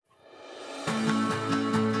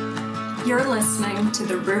You're listening to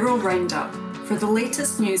the Rural Roundup for the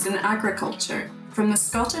latest news in agriculture from the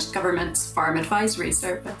Scottish Government's Farm Advisory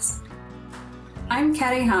Service. I'm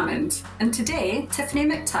Kerry Hammond, and today Tiffany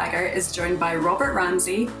McTaggart is joined by Robert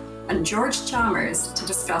Ramsey and George Chalmers to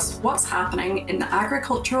discuss what's happening in the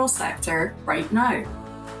agricultural sector right now.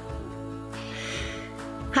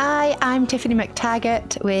 Hi, I'm Tiffany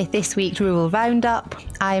McTaggart with this week's Rural Roundup.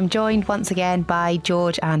 I am joined once again by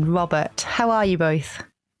George and Robert. How are you both?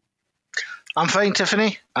 I'm fine,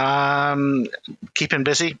 Tiffany. Keeping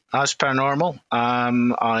busy as per normal.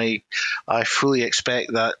 I fully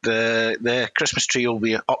expect that the Christmas tree will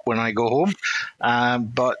be up when I go home,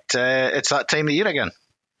 but it's that time of year again.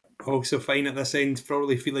 Also fine at this end,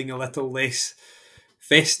 probably feeling a little less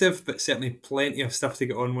festive, but certainly plenty of stuff to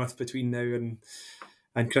get on with between now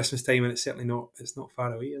and Christmas time, and it's not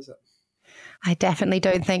far away, is it? I definitely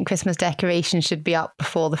don't think Christmas decorations should be up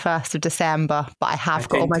before the 1st of December, but I have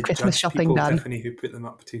got all my Christmas shopping done. Tiffany, who put them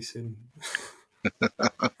up too soon.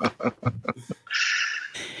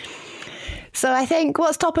 So I think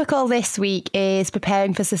what's topical this week is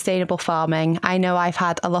preparing for sustainable farming. I know I've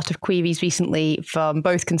had a lot of queries recently from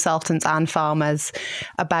both consultants and farmers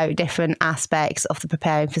about different aspects of the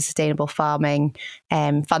preparing for sustainable farming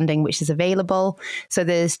funding which is available. So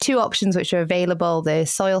there's two options which are available.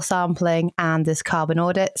 There's soil sampling and there's carbon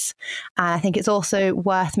audits. And I think it's also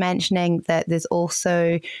worth mentioning that there's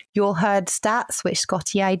also your herd stats, which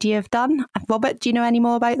Scotty ID have done. Robert, do you know any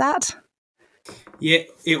more about that? Yeah,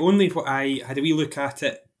 only what I had a wee look at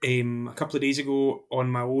it a couple of days ago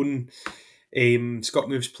on my own Scott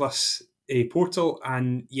Moves Plus portal,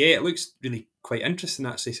 and yeah, it looks really quite interesting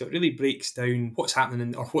actually. So it really breaks down what's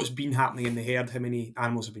happening or what's been happening in the herd, how many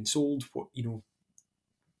animals have been sold,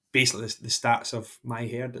 basically the stats of my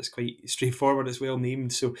herd. It's quite straightforward, it's well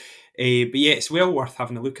named. So, but yeah, it's well worth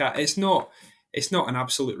having a look at. It's not an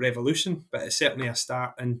absolute revolution, but it's certainly a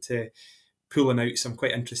start into pulling out some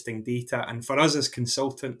quite interesting data. And for us as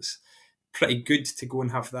consultants, pretty good to go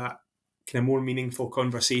and have that kind of more meaningful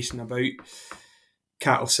conversation about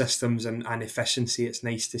cattle systems and efficiency. It's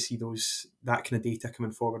nice to see that kind of data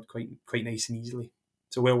coming forward quite nice and easily.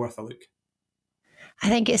 So well worth a look. I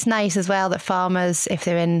think it's nice as well that farmers, if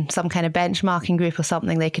they're in some kind of benchmarking group or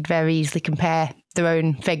something, they could very easily compare their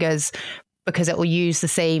own figures because it will use the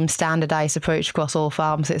same standardised approach across all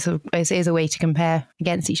farms. It is a way to compare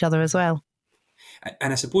against each other as well.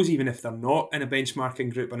 And I suppose even if they're not in a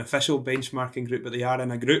benchmarking group, an official benchmarking group, but they are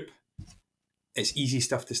in a group, it's easy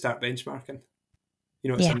stuff to start benchmarking.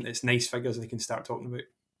 It's nice figures they can start talking about.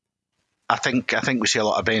 I think we see a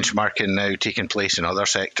lot of benchmarking now taking place in other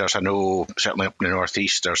sectors. I know certainly up in the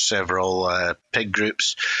northeast there's several pig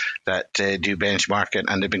groups that do benchmarking,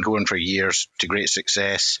 and they've been going for years to great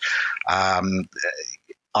success. Arable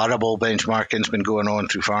benchmarking's been going on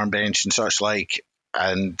through Farm Bench and such like.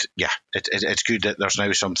 And yeah, it's good that there's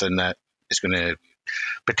now something that is going to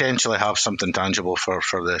potentially have something tangible for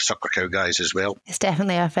the sucker cow guys as well. It's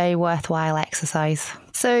definitely a very worthwhile exercise.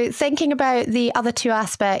 So thinking about the other two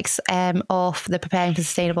aspects of the preparing for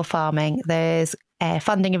sustainable farming, there's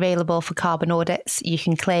funding available for carbon audits. You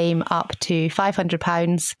can claim up to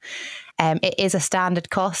 £500. It is a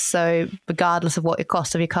standard cost, so regardless of what your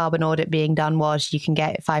cost of your carbon audit being done was, you can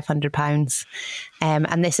get £500.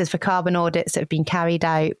 And this is for carbon audits that have been carried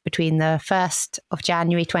out between the 1st of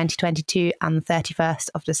January 2022 and the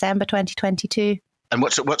 31st of December 2022. And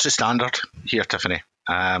what's the standard here, Tiffany?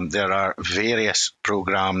 There are various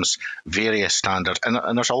programmes, various standards,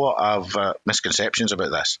 and there's a lot of misconceptions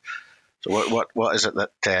about this. So what is it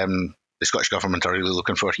that the Scottish Government are really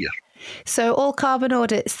looking for here? So all carbon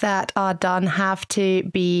audits that are done have to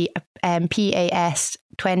be PAS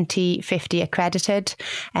 2050 accredited.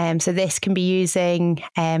 So this can be using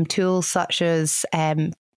tools such as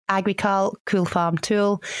Agrical, Cool Farm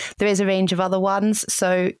Tool. There is a range of other ones,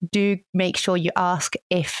 so do make sure you ask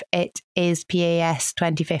if it is PAS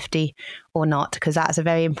 2050 or not, because that's a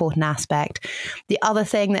very important aspect. The other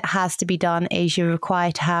thing that has to be done is you're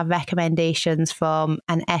required to have recommendations from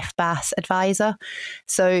an FBAS advisor.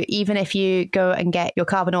 So even if you go and get your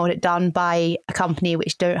carbon audit done by a company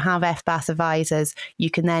which don't have FBAS advisors, you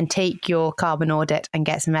can then take your carbon audit and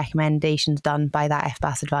get some recommendations done by that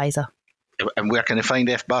FBAS advisor. And where can I find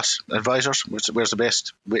FBAS advisors? Where's the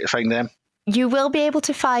best way to find them? You will be able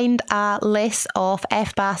to find a list of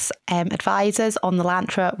FBAS advisors on the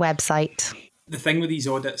Lantra website. The thing with these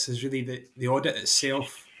audits is really that the audit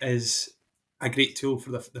itself is a great tool for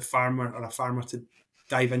the farmer or a farmer to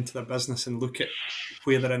dive into their business and look at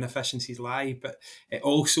where their inefficiencies lie. But it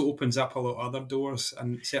also opens up a lot of other doors,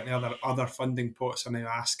 and certainly other funding pots are now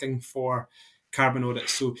asking for carbon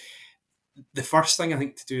audits. So the first thing I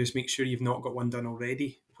think to do is make sure you've not got one done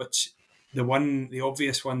already, which the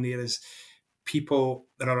obvious one there is people.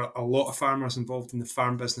 There are a lot of farmers involved in the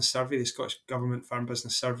Farm Business Survey, the Scottish Government Farm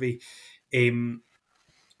Business Survey.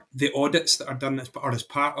 The audits that are done as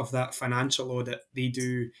part of that financial audit, they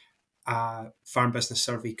do a Farm Business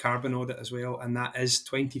Survey carbon audit as well, and that is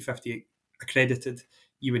 2050 accredited.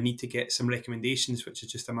 You would need to get some recommendations, which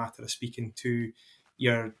is just a matter of speaking to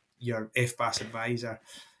your FBAS advisor.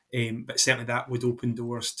 But certainly that would open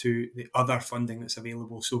doors to the other funding that's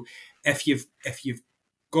available. So if you've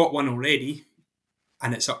got one already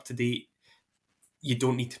and it's up to date, you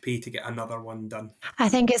don't need to pay to get another one done. I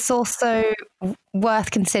think it's also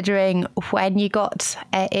worth considering when you got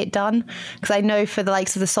it done, because I know for the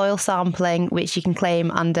likes of the soil sampling, which you can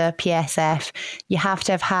claim under PSF, you have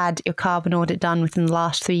to have had your carbon audit done within the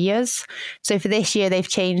last 3 years. So for this year, they've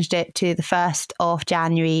changed it to the 1st of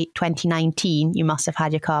January 2019. You must have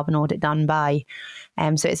had your carbon audit done by.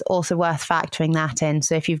 So it's also worth factoring that in.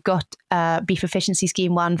 So if you've got Beef Efficiency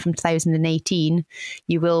Scheme 1 from 2018,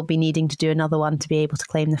 you will be needing to do another one to be able to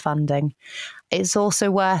claim the funding. It's also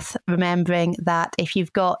worth remembering that if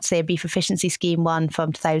you've got, say, a Beef Efficiency Scheme 1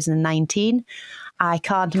 from 2019, I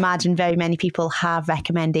can't imagine very many people have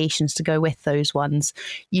recommendations to go with those ones.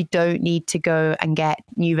 You don't need to go and get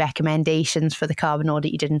new recommendations for the carbon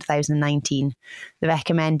audit you did in 2019. The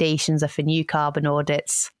recommendations are for new carbon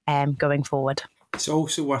audits going forward. It's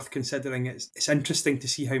also worth considering, it's interesting to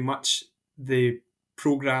see how much the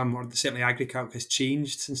programme, or certainly AgriCalc, has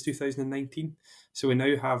changed since 2019. So we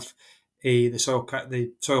now have the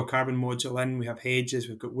soil carbon module in, we have hedges,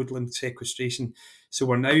 we've got woodland sequestration. So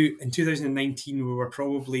we're now, in 2019, we were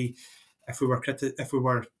probably, if we were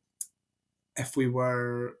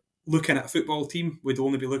looking at a football team, we'd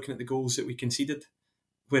only be looking at the goals that we conceded.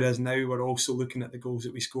 Whereas now we're also looking at the goals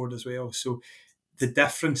that we scored as well. So the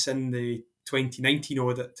difference in the 2019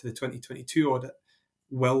 audit to the 2022 audit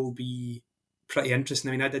will be pretty interesting.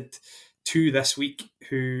 I mean, I did 2 this week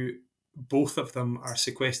who both of them are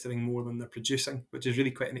sequestering more than they're producing, which is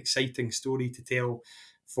really quite an exciting story to tell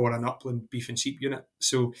for an upland beef and sheep unit.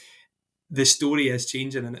 So the story is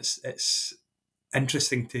changing, and it's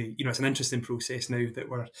interesting to, it's an interesting process now that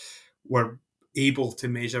we're able to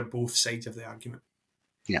measure both sides of the argument.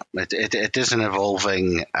 Yeah, it is an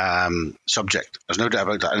evolving subject. There's no doubt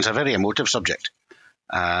about that. And it's a very emotive subject,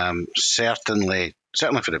 certainly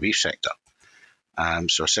for the beef sector.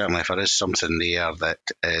 So certainly if there is something there that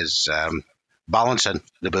is balancing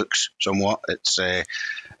the books somewhat, it's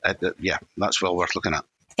that's well worth looking at.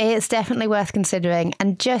 It's definitely worth considering.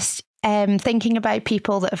 And just thinking about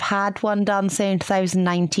people that have had one done, say in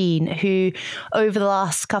 2019, who over the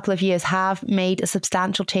last couple of years have made a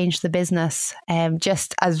substantial change to the business.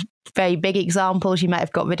 Just as very big examples, you might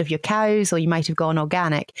have got rid of your cows, or you might have gone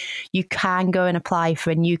organic. You can go and apply for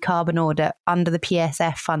a new carbon audit under the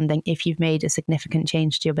PSF funding if you've made a significant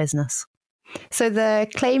change to your business. So the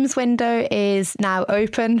claims window is now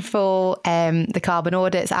open for the carbon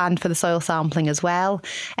audits and for the soil sampling as well.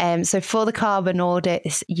 So for the carbon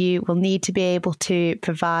audits, you will need to be able to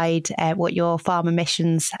provide what your farm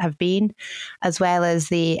emissions have been, as well as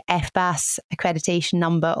the FBAS accreditation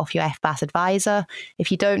number of your FBAS advisor.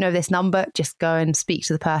 If you don't know this number, just go and speak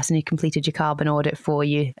to the person who completed your carbon audit for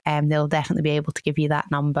you. They'll definitely be able to give you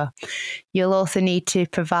that number. You'll also need to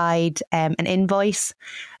provide an invoice.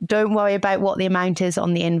 Don't worry about what the amount is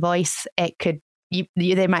on the invoice. It could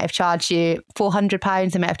they might have charged you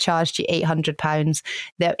 £400, they might have charged you £800.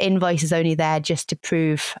 The invoice is only there just to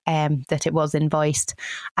prove that it was invoiced.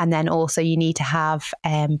 And then also you need to have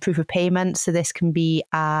proof of payment. So this can be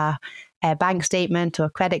a bank statement or a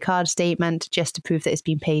credit card statement, just to prove that it's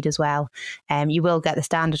been paid as well. You will get the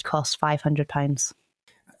standard cost, £500.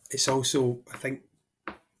 It's also, I think,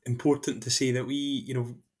 important to say that we,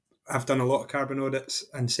 I've done a lot of carbon audits,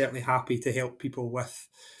 and certainly happy to help people with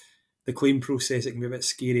the claim process. It can be a bit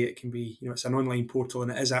scary. It can be, it's an online portal,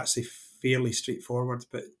 and it is actually fairly straightforward,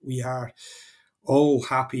 but we are all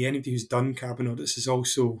happy. Anybody who's done carbon audits is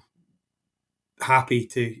also happy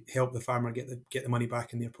to help the farmer get the money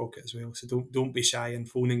back in their pocket as well. So don't be shy in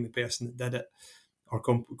phoning the person that did it, or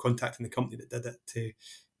contacting the company that did it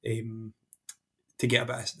to get a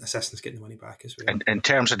bit of assistance getting the money back as well. In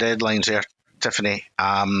terms of deadlines there, Tiffany,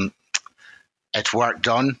 it's work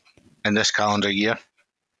done in this calendar year,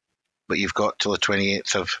 but you've got till the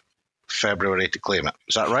 28th of February to claim it.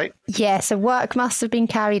 Is that right? Yeah, so work must have been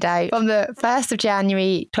carried out from the 1st of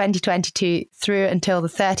January 2022 through until the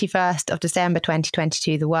 31st of December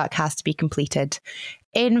 2022. The work has to be completed.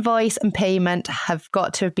 Invoice and payment have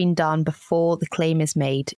got to have been done before the claim is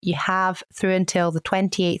made. You have through until the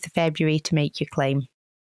 28th of February to make your claim.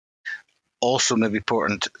 also maybe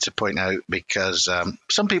important to point out, because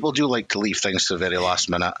some people do like to leave things to the very last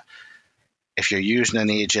minute. If you're using an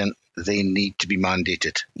agent, they need to be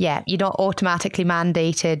mandated. Yeah, you're not automatically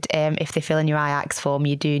mandated if they fill in your IAX form.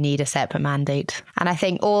 You do need a separate mandate. And I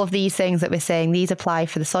think all of these things that we're saying, these apply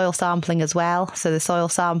for the soil sampling as well. So the soil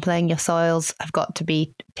sampling, your soils have got to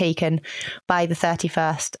be taken by the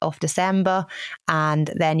 31st of December.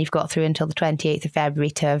 And then you've got through until the 28th of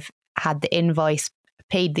February to have had the invoice,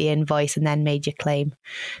 paid the invoice, and then made your claim.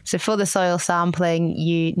 So for the soil sampling,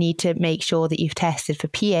 you need to make sure that you've tested for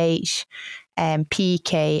pH,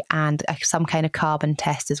 pK, and some kind of carbon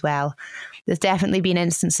test as well. There's definitely been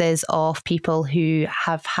instances of people who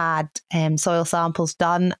have had soil samples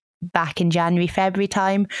done back in January, February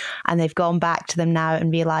time, and they've gone back to them now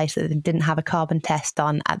and realised that they didn't have a carbon test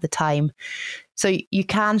done at the time. So you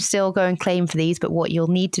can still go and claim for these, but what you'll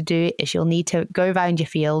need to do is you'll need to go around your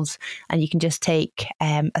fields, and you can just take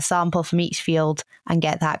a sample from each field and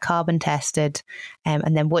get that carbon tested.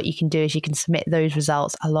 And then what you can do is you can submit those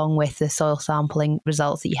results along with the soil sampling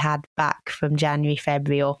results that you had back from January,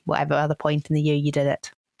 February, or whatever other point in the year you did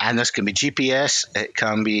it. And this can be GPS, it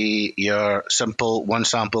can be your simple one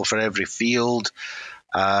sample for every field,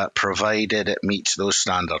 provided it meets those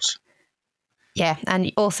standards. Yeah,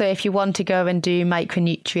 and also if you want to go and do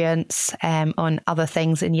micronutrients on other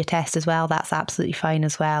things in your test as well, that's absolutely fine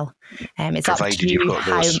as well. It's provided up to you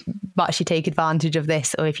how much you take advantage of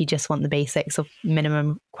this, or if you just want the basics of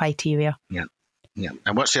minimum criteria. Yeah.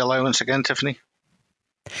 And what's the allowance again, Tiffany?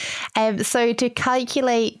 So to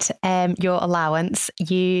calculate your allowance,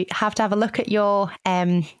 you have to have a look at your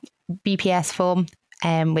BPS form,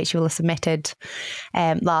 which you will have submitted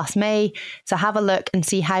last May. So have a look and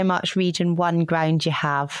see how much Region 1 ground you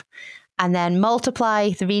have. And then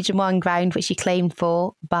multiply the Region 1 ground, which you claimed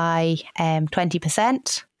for, by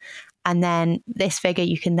 20%. And then this figure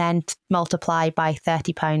you can then multiply by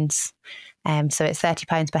 £30. So it's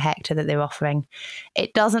 £30 per hectare that they're offering.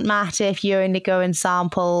 It doesn't matter if you only go and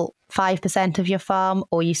sample 5% of your farm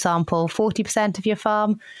or you sample 40% of your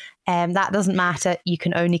farm. That doesn't matter. You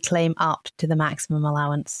can only claim up to the maximum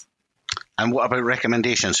allowance. And what about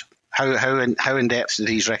recommendations? How in depth do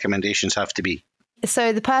these recommendations have to be?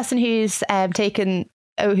 So the person who's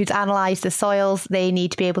who's analysed the soils, they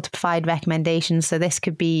need to be able to provide recommendations. So this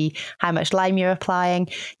could be how much lime you're applying.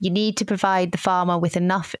 You need to provide the farmer with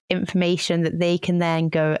enough information that they can then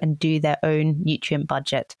go and do their own nutrient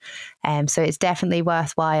budget. So it's definitely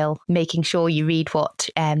worthwhile making sure you read what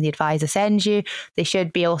the advisor sends you. They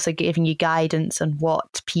should be also giving you guidance on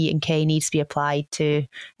what P and K needs to be applied to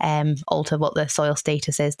alter what the soil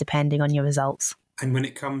status is depending on your results. And when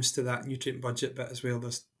it comes to that nutrient budget bit as well,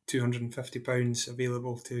 there's £250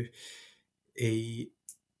 available to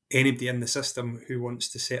anybody in the system who wants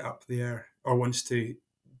to set up their, or wants to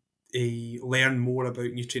learn more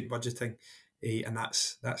about nutrient budgeting, and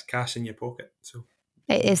that's cash in your pocket. So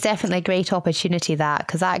it's definitely a great opportunity, that,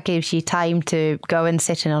 because that gives you time to go and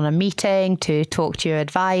sit in on a meeting, to talk to your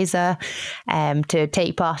advisor, to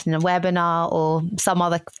take part in a webinar or some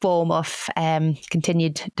other form of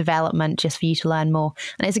continued development just for you to learn more.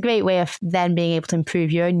 And it's a great way of then being able to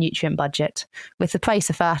improve your own nutrient budget. With the price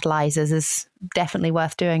of fertilisers, is definitely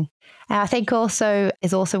worth doing. I think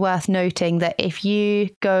it's also worth noting that if you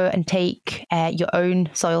go and take your own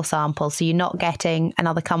soil samples, so you're not getting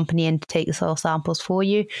another company in to take the soil samples for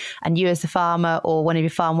you, and you as the farmer or one of your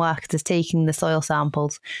farm workers is taking the soil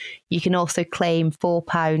samples, you can also claim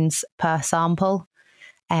 £4 per sample,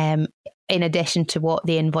 in addition to what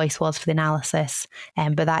the invoice was for the analysis.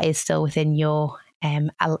 But that is still within your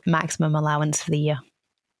maximum allowance for the year.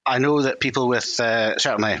 I know that people with,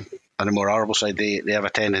 certainly on the more arable side, they have a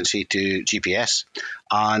tendency to GPS,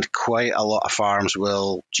 and quite a lot of farms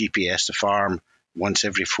will GPS the farm once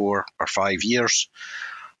every 4 or 5 years.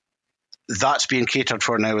 That's being catered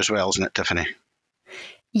for now as well, isn't it, Tiffany?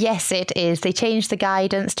 Yes, it is. They changed the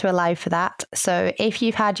guidance to allow for that. So if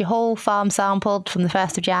you've had your whole farm sampled from the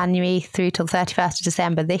 1st of January through till the 31st of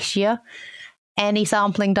December this year, any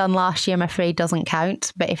sampling done last year, I'm afraid, doesn't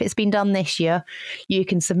count. But if it's been done this year, you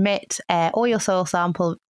can submit all your soil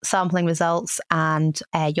sampling results and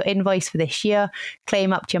your invoice for this year,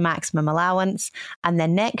 claim up to your maximum allowance, and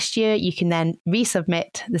then next year you can then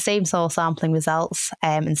resubmit the same soil sampling results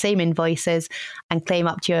and same invoices and claim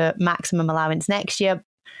up to your maximum allowance next year.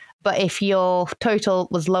 But if your total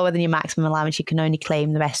was lower than your maximum allowance, you can only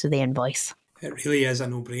claim the rest of the invoice. It really is a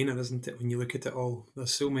no-brainer, isn't it, when you look at it all?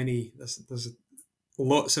 There's so many, there's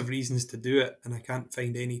lots of reasons to do it, and I can't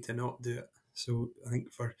find any to not do it. So I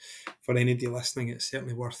think for anybody listening, it's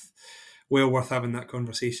certainly worth having that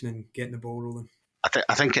conversation and getting the ball rolling.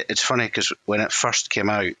 I think it's funny because when it first came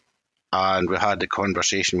out, and we had the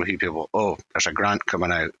conversation with people, oh, there's a grant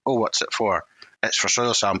coming out. Oh, what's it for? It's for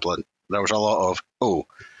soil sampling. There was a lot of, oh,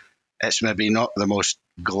 it's maybe not the most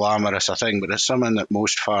glamorous a thing, but it's something that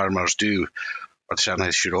most farmers do, or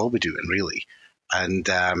certainly should all be doing, really. And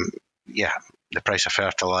the price of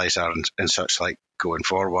fertiliser and such like going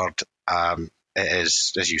forward, it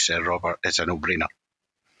is, as you said, Robert, it's a no-brainer.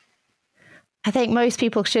 I think most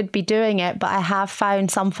people should be doing it, but I have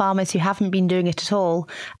found some farmers who haven't been doing it at all.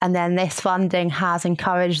 And then this funding has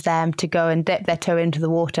encouraged them to go and dip their toe into the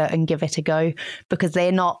water and give it a go, because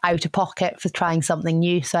they're not out of pocket for trying something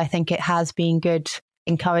new. So I think it has been good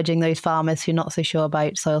encouraging those farmers who are not so sure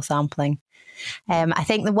about soil sampling. I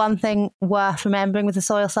think the one thing worth remembering with the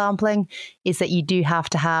soil sampling is that you do have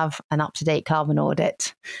to have an up-to-date carbon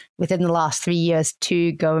audit within the last 3 years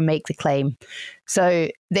to go and make the claim. So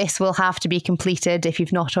this will have to be completed if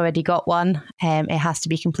you've not already got one. It has to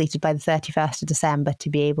be completed by the 31st of December to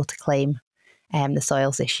be able to claim the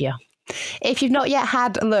soils this year. If you've not yet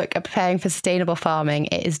had a look at preparing for sustainable farming,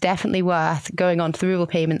 it is definitely worth going onto the Rural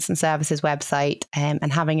Payments and Services website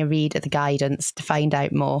and having a read of the guidance to find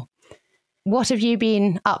out more. What have you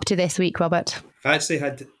been up to this week, Robert? I've actually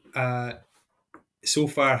had, so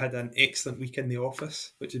far, had an excellent week in the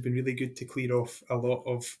office, which has been really good to clear off a lot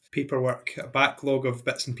of paperwork, a backlog of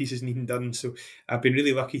bits and pieces needing done. So I've been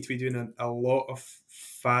really lucky to be doing a lot of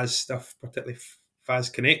FAS stuff, particularly FAS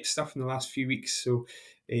Connect stuff in the last few weeks. So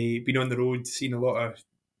been on the road, seen a lot of,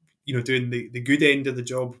 doing the good end of the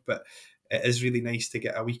job, but it is really nice to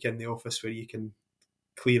get a week in the office where you can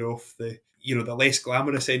clear off the less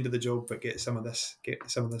glamorous end of the job, but get some of this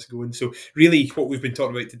going. So really what we've been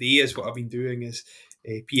talking about today is what I've been doing is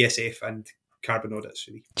PSF and carbon audits,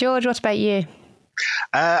 really. George, what about you?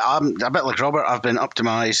 I'm a bit like Robert. I've been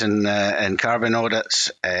optimising in carbon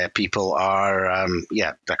audits. People are,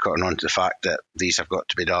 they're cotton on to the fact that these have got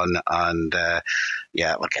to be done. And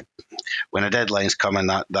when a deadline's coming,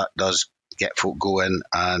 that does get folk going.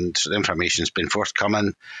 And so the information's been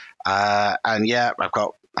forthcoming. I've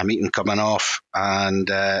got a meeting coming off, and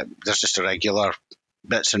there's just a regular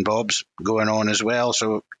bits and bobs going on as well.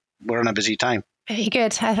 So we're in a busy time. Very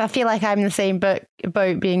good. I feel like I'm in the same boat,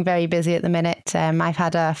 being very busy at the minute. I've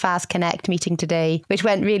had a FAS Connect meeting today, which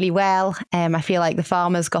went really well. I feel like the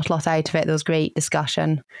farmers got a lot out of it. There was great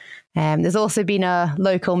discussion. There's also been a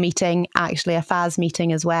local meeting, actually a FAS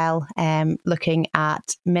meeting as well, looking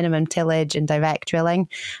at minimum tillage and direct drilling.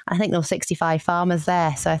 I think there were 65 farmers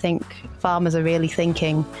there. So I think farmers are really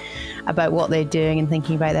thinking about what they're doing and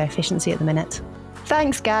thinking about their efficiency at the minute.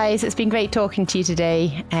 Thanks, guys. It's been great talking to you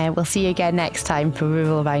today. We'll see you again next time for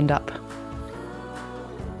Rural Roundup.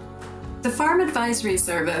 The Farm Advisory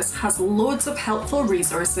Service has loads of helpful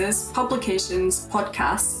resources, publications,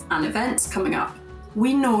 podcasts, and events coming up.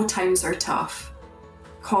 We know times are tough.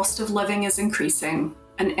 Cost of living is increasing,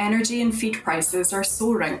 and energy and feed prices are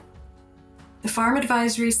soaring. The Farm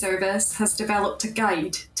Advisory Service has developed a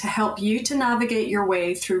guide to help you to navigate your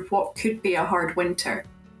way through what could be a hard winter,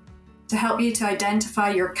 to help you to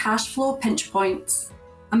identify your cash flow pinch points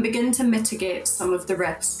and begin to mitigate some of the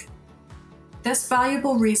risk. This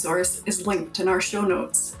valuable resource is linked in our show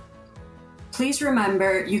notes. Please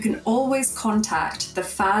remember you can always contact the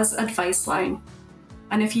FAS Advice Line,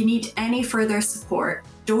 and if you need any further support,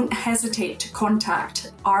 don't hesitate to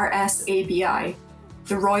contact RSABI,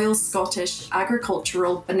 the Royal Scottish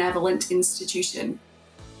Agricultural Benevolent Institution,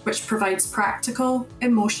 which provides practical,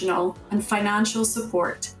 emotional, and financial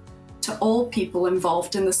support to all people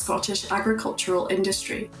involved in the Scottish agricultural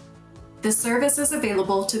industry. The service is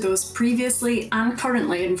available to those previously and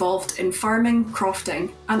currently involved in farming,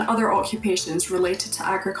 crofting, and other occupations related to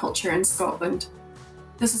agriculture in Scotland.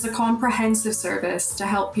 This is a comprehensive service to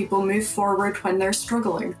help people move forward when they're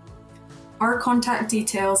struggling. Our contact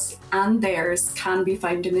details and theirs can be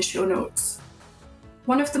found in the show notes.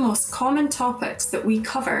 One of the most common topics that we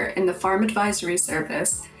cover in the Farm Advisory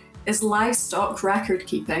Service is livestock record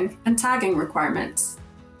keeping and tagging requirements.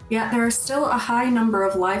 Yet there are still a high number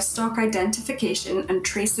of livestock identification and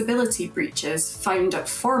traceability breaches found at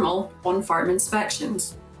formal on-farm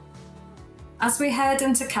inspections. As we head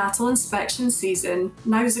into cattle inspection season,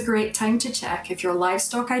 now's a great time to check if your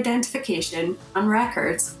livestock identification and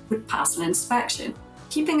records would pass an inspection.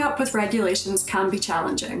 Keeping up with regulations can be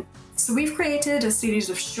challenging, so we've created a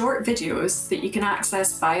series of short videos that you can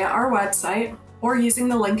access via our website or using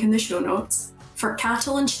the link in the show notes for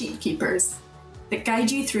cattle and sheep keepers that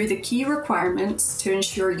guide you through the key requirements to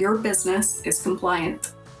ensure your business is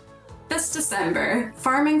compliant. This December,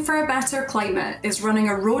 Farming for a Better Climate is running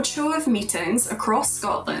a roadshow of meetings across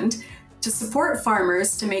Scotland to support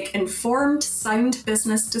farmers to make informed, sound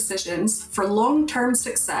business decisions for long-term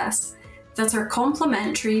success that are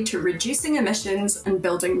complementary to reducing emissions and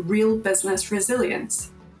building real business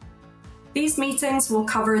resilience. These meetings will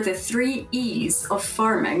cover the 3 E's of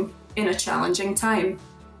farming in a challenging time: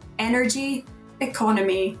 energy,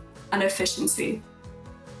 economy, and efficiency.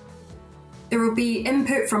 There will be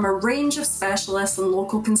input from a range of specialists and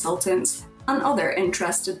local consultants and other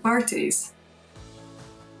interested parties.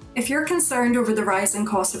 If you're concerned over the rising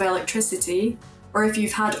cost of electricity, or if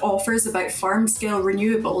you've had offers about farm-scale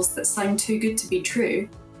renewables that sound too good to be true,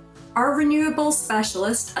 our renewables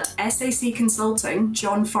specialist at SAC Consulting,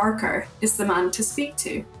 John Farquhar, is the man to speak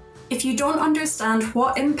to. If you don't understand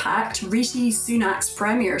what impact Rishi Sunak's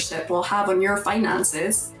premiership will have on your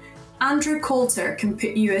finances, Andrew Coulter can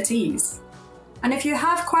put you at ease. And if you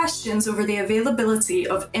have questions over the availability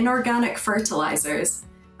of inorganic fertilisers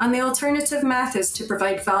and the alternative methods to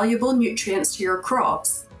provide valuable nutrients to your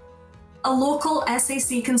crops, a local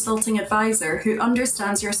SAC consulting advisor who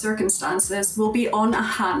understands your circumstances will be on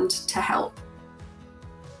hand to help.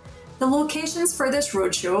 The locations for this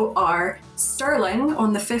roadshow are Stirling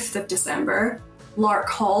on the 5th of December, Lark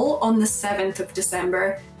Hall on the 7th of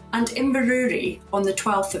December, and Inverurie on the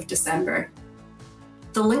 12th of December.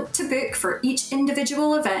 The link to book for each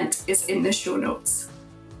individual event is in the show notes.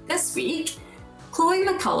 This week, Chloe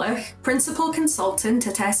McCulloch, Principal Consultant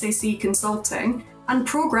at SAC Consulting and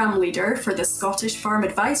Programme Leader for the Scottish Farm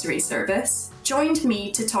Advisory Service, joined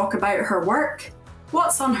me to talk about her work,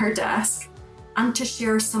 what's on her desk, and to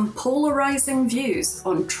share some polarising views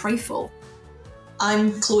on Trifle.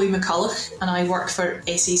 I'm Chloe McCulloch and I work for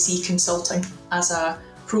SAC Consulting as a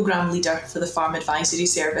Programme Leader for the Farm Advisory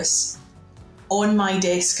Service. On my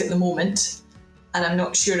desk at the moment, and I'm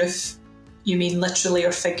not sure if you mean literally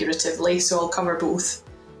or figuratively, so I'll cover both,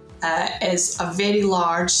 is a very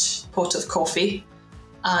large pot of coffee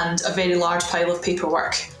and a very large pile of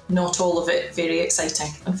paperwork. Not all of it very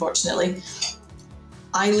exciting, unfortunately.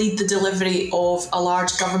 I lead the delivery of a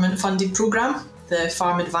large government-funded programme, the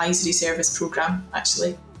Farm Advisory Service programme,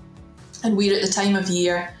 actually. And we're at the time of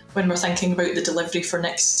year when we're thinking about the delivery for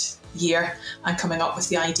next year and coming up with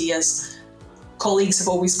the ideas. Colleagues have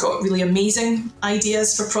always got really amazing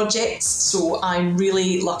ideas for projects, so I'm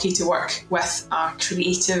really lucky to work with a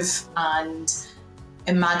creative and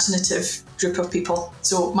imaginative group of people.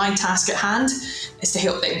 So my task at hand is to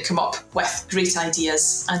help them come up with great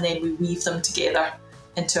ideas and then we weave them together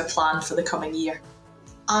into a plan for the coming year.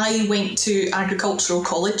 I went to agricultural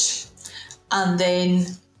college and then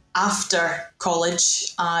after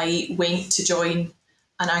college I went to join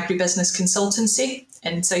an agribusiness consultancy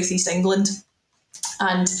in southeast England.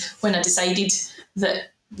 And when I decided that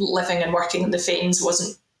living and working in the Fens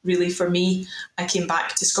wasn't really for me, I came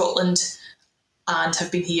back to Scotland and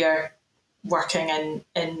have been here working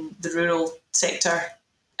in the rural sector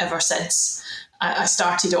ever since. I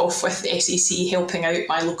started off with the SAC helping out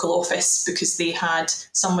my local office because they had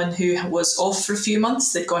someone who was off for a few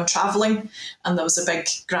months. They'd gone travelling and there was a big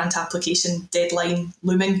grant application deadline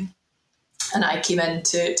looming. And I came in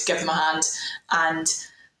to give them a hand, and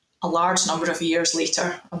a large number of years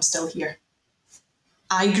later, I'm still here.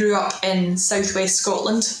 I grew up in southwest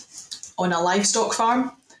Scotland on a livestock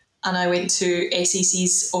farm, and I went to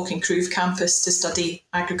SAC's Auchincruive campus to study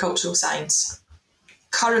agricultural science.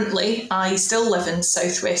 Currently, I still live in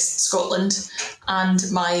southwest Scotland,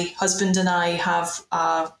 and my husband and I have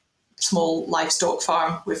a small livestock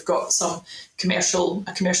farm. We've got a commercial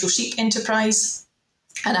sheep enterprise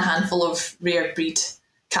and a handful of rare breed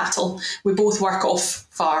cattle. We both work off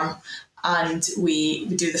farm and we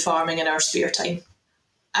do the farming in our spare time.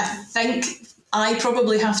 I think I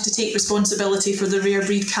probably have to take responsibility for the rare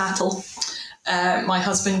breed cattle. My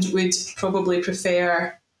husband would probably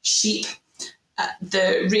prefer sheep.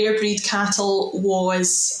 The rare breed cattle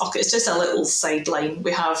it's just a little sideline.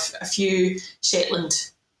 We have a few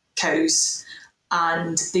Shetland cows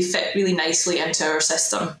and they fit really nicely into our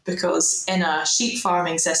system because in a sheep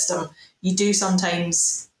farming system, you do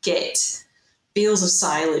sometimes get bales of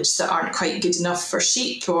silage that aren't quite good enough for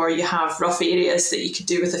sheep, or you have rough areas that you could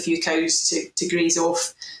do with a few cows to graze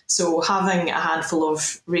off. So having a handful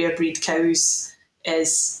of rare breed cows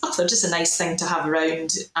they're just a nice thing to have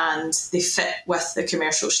around, and they fit with the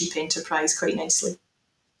commercial sheep enterprise quite nicely.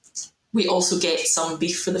 We also get some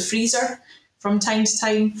beef for the freezer from time to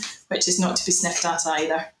time, which is not to be sniffed at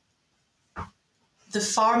either. The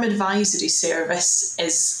Farm Advisory Service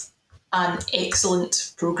is an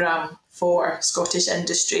excellent programme for Scottish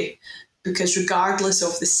industry because regardless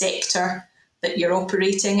of the sector that you're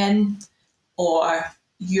operating in or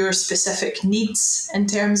your specific needs in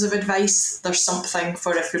terms of advice, there's something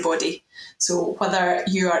for everybody. So whether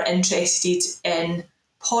you are interested in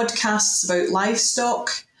podcasts about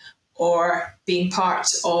livestock or being part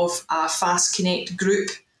of a Fast Connect group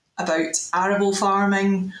about arable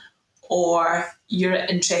farming, or you're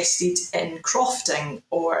interested in crofting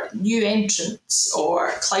or new entrants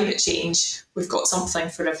or climate change, we've got something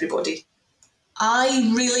for everybody.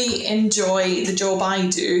 I really enjoy the job I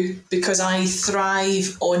do because I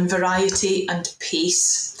thrive on variety and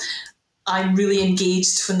pace. I'm really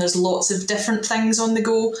engaged when there's lots of different things on the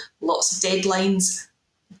go, lots of deadlines,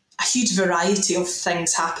 a huge variety of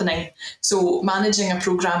things happening. So managing a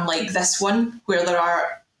programme like this one, where there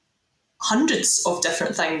are hundreds of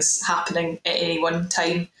different things happening at any one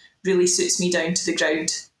time, really suits me down to the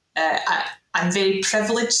ground. I'm very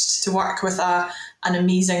privileged to work with an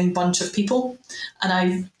amazing bunch of people, and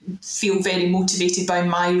I feel very motivated by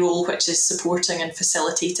my role, which is supporting and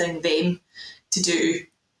facilitating them to do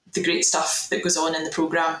the great stuff that goes on in the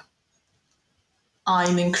programme.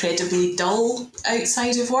 I'm incredibly dull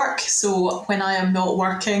outside of work, so when I am not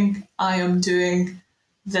working, I am doing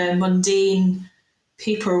the mundane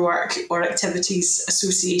paperwork or activities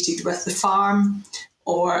associated with the farm,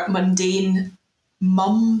 or mundane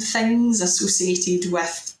mum things associated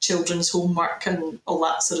with children's homework and all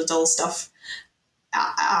that sort of dull stuff.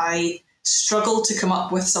 I struggle to come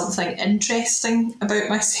up with something interesting about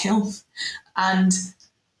myself, and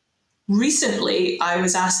recently I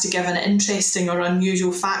was asked to give an interesting or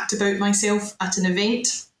unusual fact about myself at an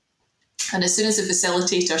event, and as soon as the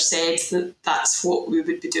facilitator said that that's what we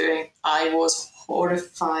would be doing, I was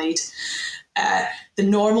horrified. The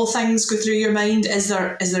normal things go through your mind. Is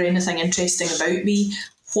there anything interesting about me?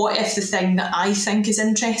 What if the thing that I think is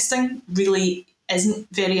interesting really isn't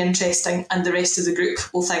very interesting, and the rest of the group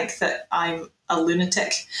will think that I'm a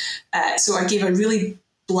lunatic? So I gave a really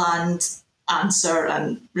bland answer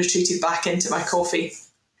and retreated back into my coffee.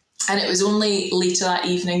 And it was only later that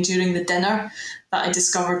evening during the dinner that I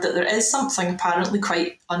discovered that there is something apparently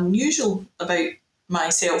quite unusual about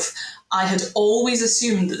myself. I had always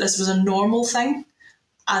assumed that this was a normal thing,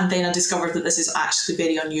 and then I discovered that this is actually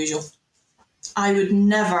very unusual. I would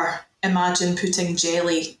never imagine putting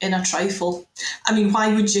jelly in a trifle. I mean,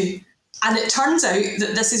 why would you? And it turns out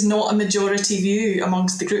that this is not a majority view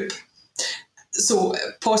amongst the group. So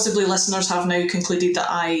possibly listeners have now concluded that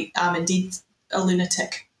I am indeed a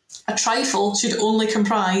lunatic. A trifle should only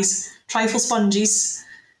comprise trifle sponges,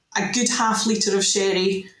 a good half litre of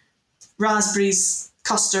sherry, raspberries,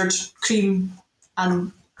 custard, cream,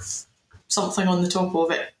 and something on the top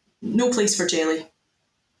of it. No place for jelly.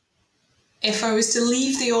 If I was to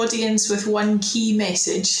leave the audience with one key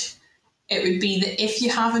message, it would be that if you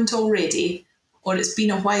haven't already, or it's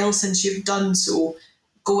been a while since you've done so,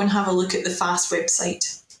 go and have a look at the FAST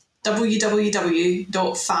website,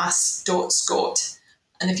 www.fast.scot.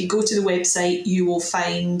 And if you go to the website, you will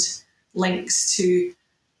find links to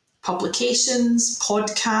publications,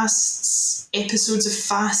 podcasts, episodes of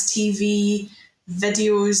Fast TV,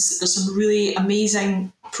 videos. There's some really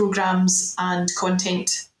amazing programmes and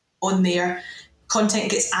content on there.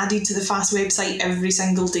 Content gets added to the Fast website every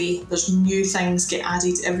single day. There's new things get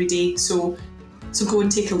added every day, so go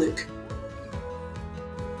and take a look.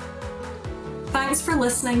 Thanks for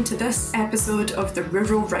listening to this episode of the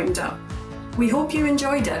Rural Roundup. We hope you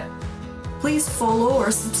enjoyed it. Please follow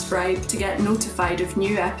or subscribe to get notified of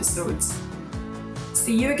new episodes.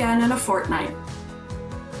 See you again in a fortnight.